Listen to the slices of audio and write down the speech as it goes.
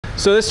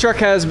So this truck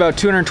has about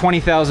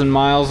 220,000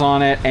 miles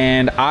on it,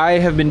 and I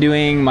have been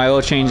doing my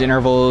oil change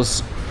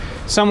intervals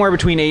somewhere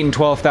between 8 and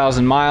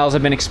 12,000 miles.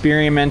 I've been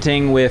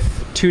experimenting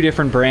with 2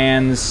 different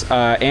brands,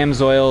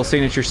 AMSOIL,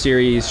 Signature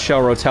Series,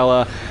 Shell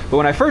Rotella. But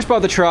when I first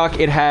bought the truck,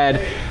 it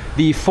had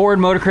the Ford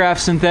Motorcraft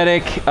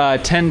Synthetic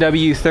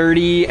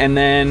 10W30, and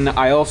then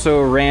I also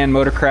ran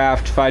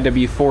Motorcraft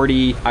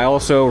 5W40. I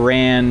also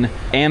ran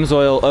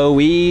AMSOIL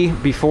OE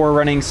before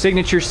running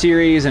Signature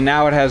Series, and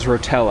now it has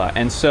Rotella.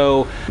 And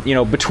so, you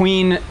know,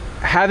 between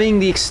having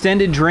the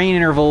extended drain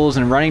intervals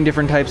and running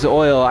different types of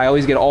oil, I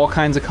always get all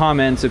kinds of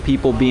comments of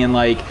people being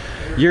like,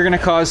 you're gonna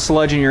cause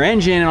sludge in your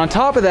engine. And on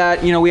top of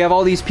that, you know, we have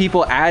all these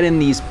people add in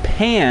these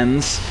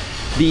pans,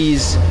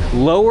 these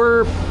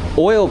lower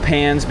oil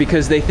pans,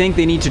 because they think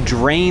they need to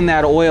drain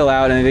that oil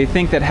out, and they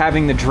think that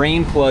having the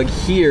drain plug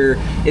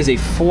here is a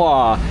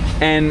flaw.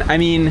 And I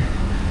mean,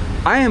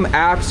 I am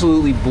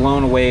absolutely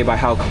blown away by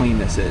how clean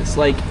this is.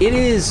 Like,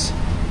 it's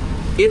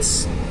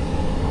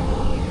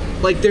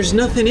like there's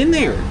nothing in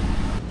there.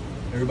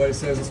 Everybody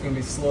says it's gonna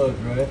be sludge,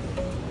 right?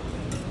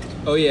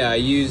 Oh yeah, I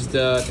used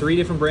 3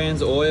 different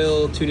brands of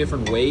oil, 2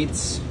 different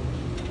weights,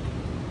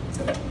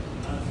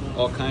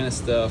 all kind of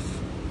stuff.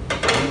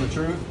 Tell the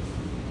truth,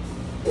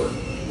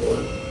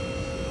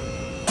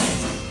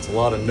 it's a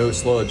lot of no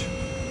sludge.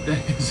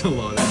 That is a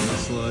lot of no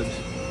sludge.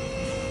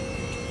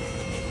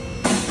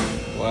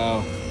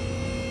 Wow.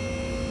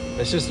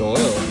 That's just oil.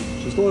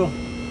 Just oil.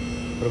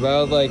 What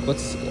about, like, I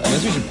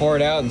guess we should pour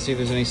it out and see if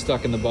there's any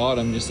stuck in the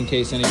bottom, just in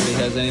case anybody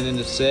has anything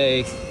to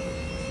say.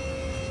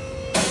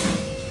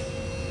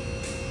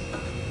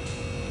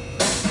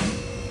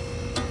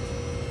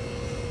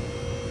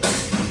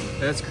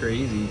 That's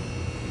crazy.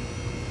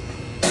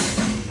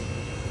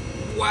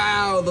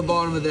 Wow, the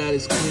bottom of that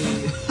is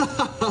clean.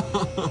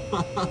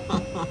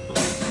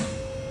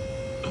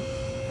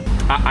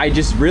 I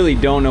just really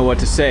don't know what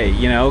to say,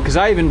 you know, because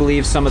I even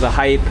believe some of the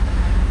hype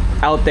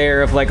out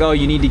there of like, oh,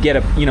 you need to get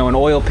an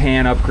oil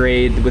pan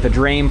upgrade with a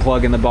drain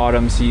plug in the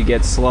bottom so you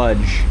get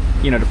sludge,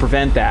 you know, to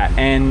prevent that.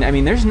 And I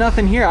mean, there's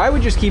nothing here. I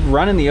would just keep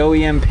running the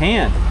OEM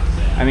pan.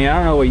 I mean, I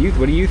don't know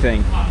what do you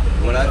think?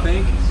 What I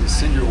think is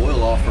send your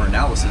oil off for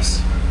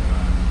analysis.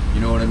 You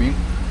know what I mean?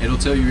 It'll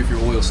tell you if your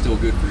oil's still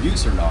good for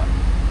use or not.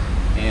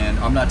 And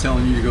I'm not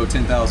telling you to go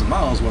 10,000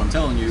 miles. What I'm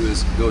telling you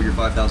is go your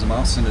 5,000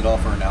 miles, send it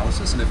off for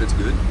analysis, and if it's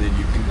good, then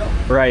you can go.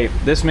 Right.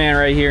 This man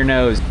right here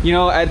knows. You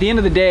know, at the end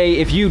of the day,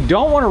 if you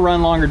don't want to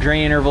run longer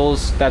drain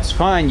intervals, that's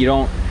fine. You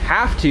don't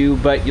have to,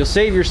 but you'll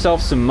save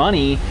yourself some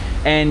money,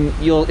 and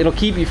it'll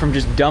keep you from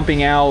just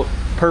dumping out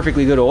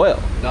perfectly good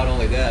oil. Not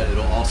only that,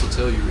 it'll also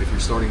tell you if you're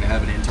starting to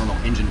have an internal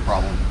engine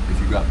problem, if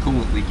you've got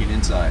coolant leaking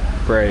inside.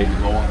 Right. If you're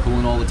low on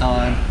coolant all the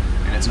time,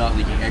 and it's not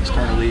leaking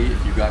externally,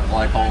 if you've got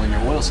glycol in your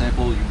oil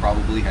sample, you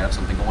probably have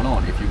something going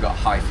on. If you've got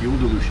high fuel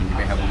dilution, you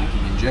may have a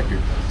leaking injector.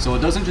 So it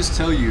doesn't just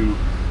tell you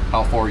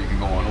how far you can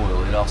go on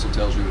oil, it also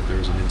tells you if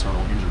there's an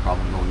internal engine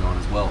problem going on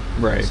as well.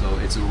 Right. So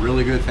it's a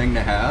really good thing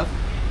to have.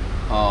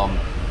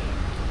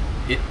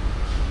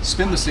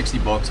 Spend the 60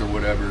 bucks or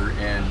whatever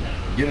and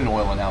get an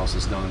oil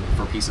analysis done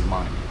for peace of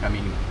mind. I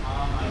mean,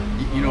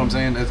 you know what I'm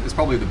saying? It's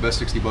probably the best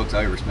 60 bucks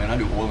I ever spent. I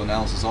do oil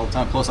analysis all the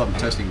time. Plus I'm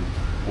testing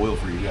oil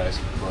for you guys,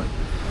 but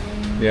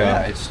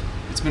yeah, it's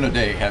been a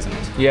day, hasn't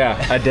it?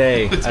 Yeah, a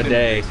day, a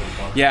day.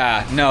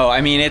 Yeah, no,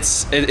 I mean,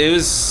 it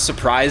was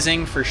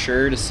surprising for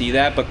sure to see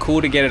that, but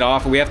cool to get it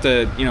off. We have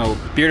to, you know,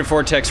 Bearded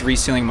Vortex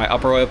resealing my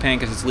upper oil pan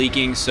because it's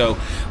leaking, so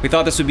we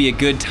thought this would be a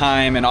good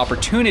time and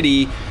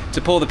opportunity to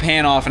pull the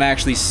pan off and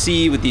actually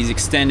see what these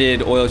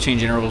extended oil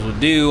change intervals will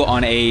do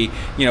on a,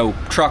 you know,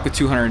 truck with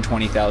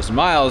 220,000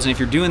 miles. And if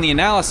you're doing the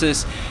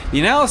analysis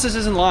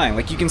isn't lying.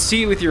 Like, you can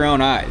see it with your own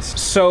eyes.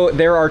 So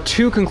there are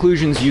 2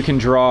 conclusions you can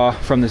draw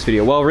from this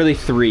video. Well, really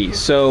 3.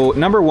 So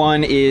number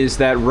 1 is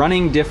that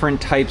running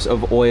different types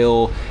of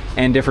oil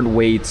and different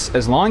weights,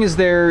 as long as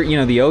they're, you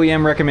know, the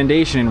OEM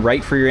recommendation and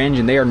right for your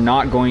engine, they are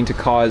not going to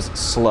cause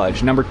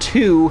sludge. Number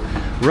 2,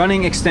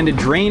 running extended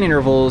drain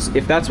intervals,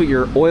 if that's what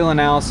your oil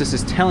analysis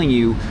is telling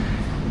you,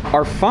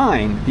 are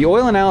fine. The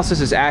oil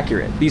analysis is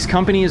accurate. These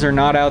companies are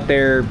not out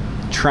there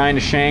trying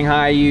to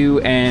Shanghai you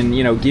and,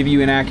 you know, give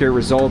you inaccurate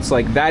results.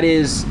 Like, that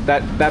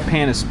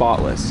pan is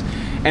spotless.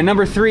 And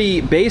number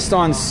 3, based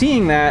on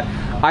seeing that,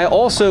 I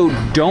also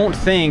don't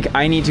think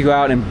I need to go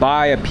out and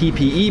buy a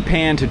PPE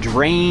pan to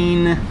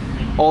drain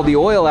all the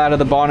oil out of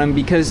the bottom,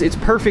 because it's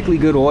perfectly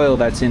good oil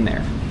that's in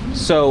there.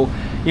 So,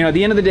 you know, at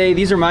the end of the day,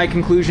 these are my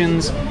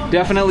conclusions.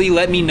 Definitely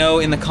let me know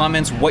in the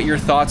comments what your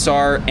thoughts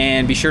are,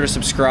 and be sure to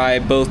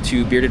subscribe both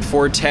to Bearded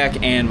Ford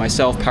Tech and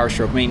myself,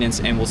 PowerStroke Maintenance,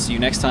 and we'll see you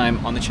next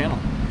time on the channel.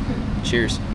 Cheers.